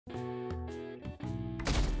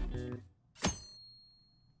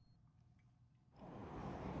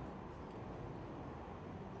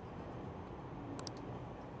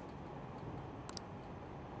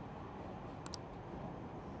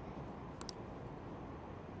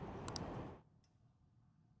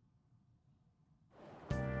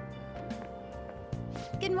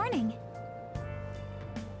Good morning.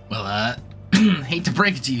 Well, hate to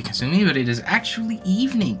break it to you, Kasumi, but it is actually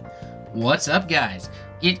evening. What's up, guys?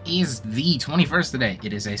 It is the 21st today.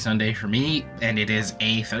 It is a Sunday for me, and it is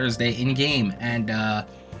a Thursday in-game. And,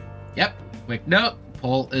 yep, quick note,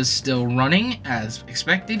 poll is still running as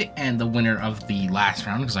expected, and the winner of the last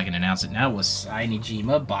round, because I can announce it now, was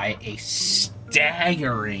Sainijima by a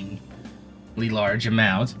staggeringly large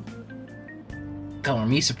amount. Color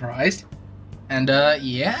me surprised. And,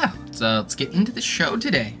 yeah, let's get into the show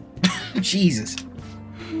today. Jesus.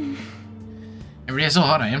 Every day is so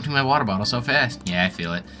hot, I empty my water bottle so fast. Yeah, I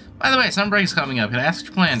feel it. By the way, summer break's coming up. Can I ask what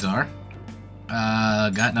your plans are?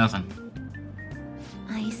 Got nothing.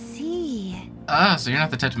 I see. So you're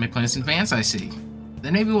not the type to make plans in advance, I see.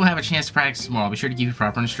 Then maybe we'll have a chance to practice tomorrow. I'll be sure to give you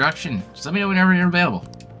proper instruction. Just let me know whenever you're available.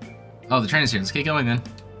 Oh, the train is here. Let's get going then.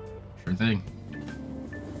 Sure thing.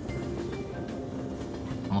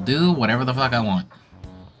 I'll do whatever the fuck I want.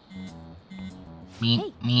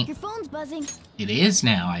 Hey, your phone's buzzing. It is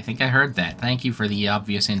now. I think I heard that. Thank you for the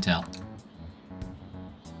obvious intel.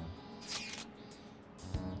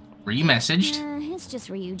 Were you messaged? It's just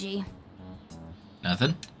Ryuji.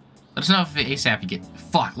 Nothing. Let us know if ASAP you get...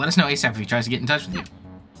 Fuck. Let us know ASAP if he tries to get in touch with you.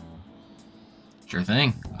 Sure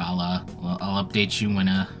thing. I'll update you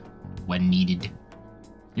when needed.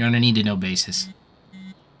 You're on a need-to-know basis.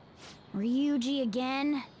 Ryuji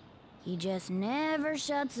again? He just never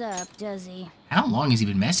shuts up, does he? How long has he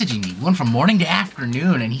been messaging me? We went from morning to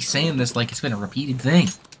afternoon, and he's saying this like it's been a repeated thing.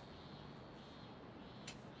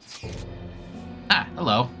 Ah,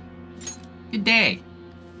 hello. Good day.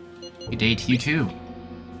 Good day to you, too.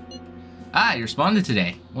 Ah, you responded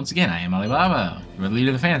today. Once again, I am Alibaba. You are the leader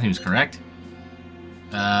of the fan teams, correct?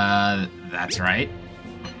 That's right.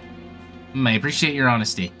 I appreciate your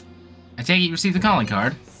honesty. I take it you received the calling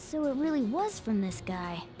card. So it really was from this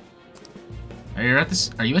guy. Are you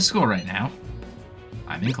at school right now?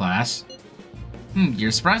 I'm in class. You're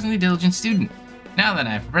a surprisingly diligent student. Now then,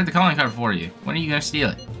 I've prepared the calling card for you. When are you gonna steal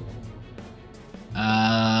it?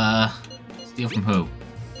 Steal from who?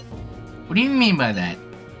 What do you mean by that?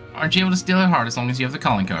 Aren't you able to steal her heart as long as you have the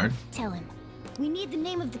calling card? Tell him. We need the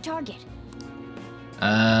name of the target.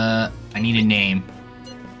 I need a name.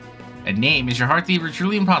 A name? Is your heart thiever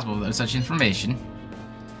truly impossible without such information?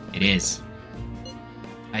 It is.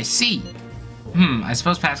 I see. I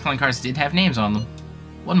suppose past calling cards did have names on them.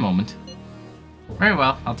 One moment. Very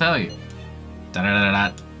well, I'll tell you.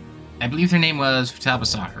 Da-da-da-da-da. I believe her name was Futaba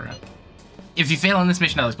Sakura. If you fail on this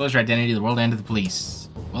mission, I'll expose your identity to the world and to the police.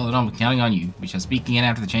 Well, then I'm counting on you. We shall speak again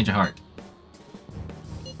after the change of heart.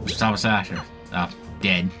 Futaba Sakura. Oh,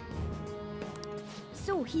 dead.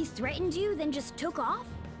 So he threatened you, then just took off?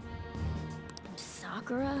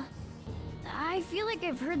 Sakura? I feel like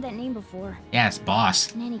I've heard that name before. Yes,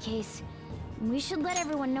 boss. In any case, we should let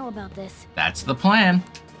everyone know about this. That's the plan.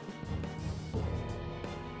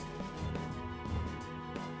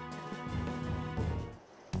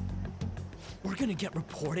 We're gonna get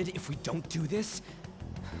reported if we don't do this?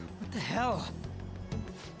 What the hell?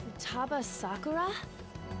 Futaba Sakura?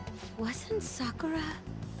 Wasn't Sakura...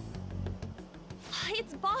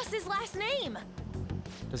 It's Boss's last name!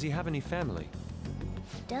 Does he have any family?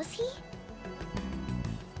 Does he?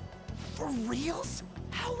 For reals?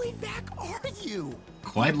 How laid back are you?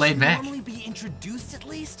 Quite laid back. Normally be introduced at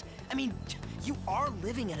least? I mean, you are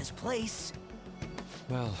living at his place.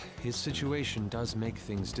 Well, his situation does make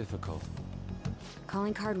things difficult.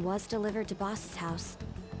 Calling card was delivered to Boss's house.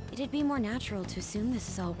 It'd be more natural to assume this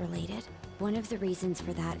is all related. One of the reasons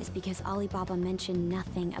for that is because Alibaba mentioned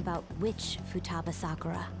nothing about which Futaba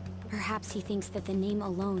Sakura. Perhaps he thinks that the name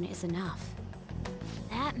alone is enough.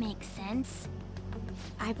 That makes sense.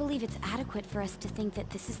 I believe it's adequate for us to think that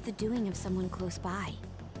this is the doing of someone close by.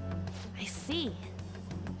 I see.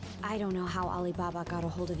 I don't know how Alibaba got a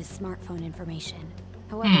hold of his smartphone information.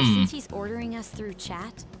 However, since he's ordering us through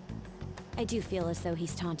chat, I do feel as though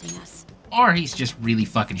he's taunting us. Or he's just really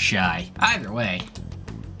fucking shy. Either way.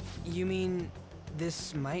 You mean,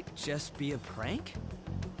 this might just be a prank?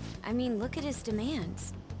 I mean, look at his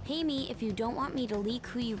demands. Pay me if you don't want me to leak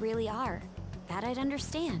who you really are. That I'd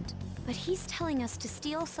understand. But he's telling us to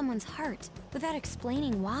steal someone's heart without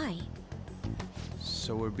explaining why.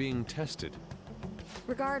 So we're being tested.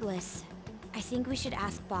 Regardless, I think we should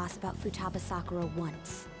ask Boss about Futaba Sakura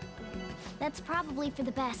once. That's probably for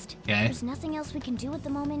the best. Okay. There's nothing else we can do at the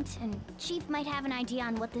moment, and Chief might have an idea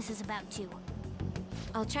on what this is about too.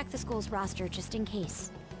 I'll check the school's roster just in case.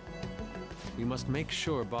 We must make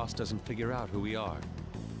sure Boss doesn't figure out who we are.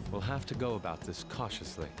 We'll have to go about this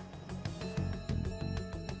cautiously.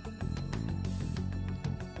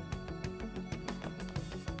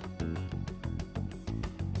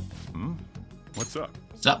 What's up?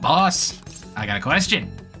 What's up, boss? I got a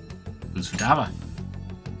question. Who's Futaba?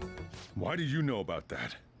 Why do you know about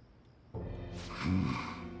that?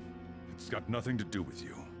 It's got nothing to do with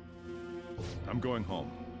you. I'm going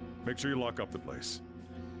home. Make sure you lock up the place.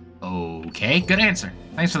 Okay, good answer.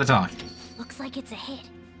 Thanks for the talk. Looks like it's a hit.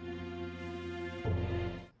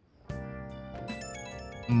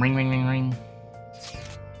 Ring, ring, ring, ring.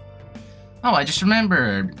 Oh, I just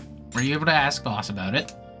remembered. Were you able to ask boss about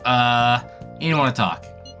it? You didn't want to talk.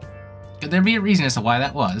 Could there be a reason as to why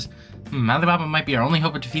that was? Alibaba might be our only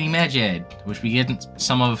hope of defeating Majed. I wish we get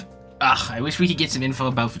some of... I wish we could get some info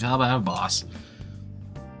about Futaba out of boss.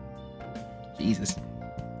 Jesus.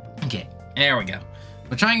 Okay, there we go.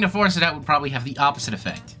 But trying to force it out would probably have the opposite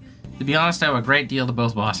effect. To be honest, I owe a great deal to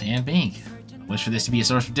both boss and Bink. I wish for this to be a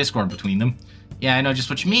source of discord between them. Yeah, I know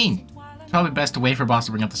just what you mean. It's probably best to wait for boss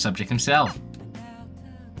to bring up the subject himself.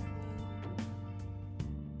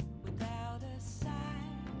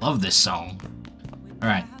 Love this song.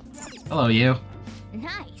 Alright. Hello, you.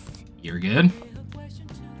 Nice. You're good?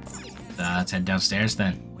 Let's head downstairs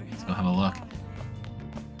then. Let's go have a look.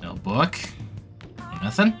 No book.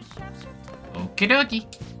 Nothing? Okie dokie.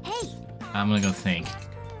 Hey. I'm gonna go think.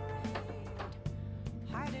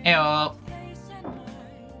 Heyo.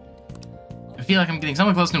 I feel like I'm getting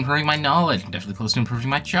somewhat close to improving my knowledge. I'm definitely close to improving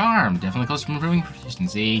my charm. Definitely close to improving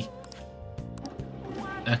proficiency.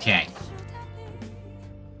 Okay.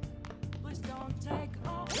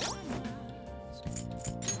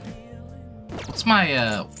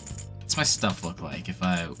 What's my stuff look like? If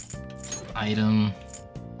I... Item...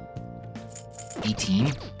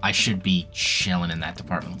 18? I should be chilling in that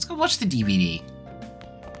department. Let's go watch the DVD.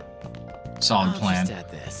 Solid plan. Just add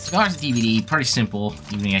this. Let's go watch the DVD. Pretty simple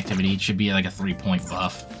evening activity. It should be like a 3-point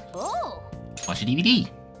buff. Oh. Watch a DVD.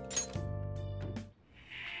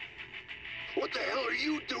 What the hell are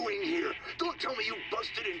you doing here? Don't tell me you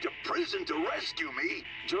busted into prison to rescue me.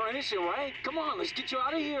 You're innocent, right? Come on, let's get you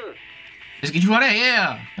out of here. Let's get you out of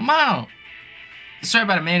here. Come on. It's a story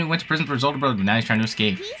about a man who went to prison for his older brother, but now he's trying to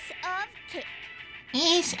escape. Piece of cake.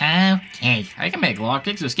 Piece of cake. I can make a lot of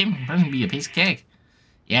cakes, so escaping from prison can be a piece of cake.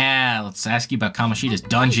 Yeah, let's ask you about Kamoshida's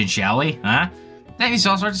dungeon, shall we? Huh? That needs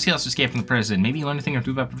all sorts of skills to escape from the prison. Maybe you learn a thing or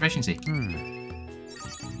two about proficiency.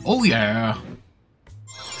 Oh, yeah.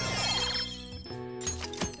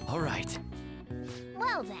 All right.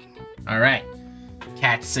 Well then. Alright.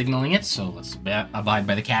 Cat's signaling it, so let's abide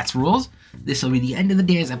by the cat's rules. This will be the end of the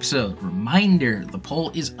day's episode. Reminder, the poll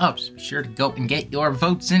is up, so be sure to go and get your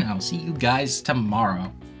votes in. I'll see you guys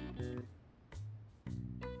tomorrow.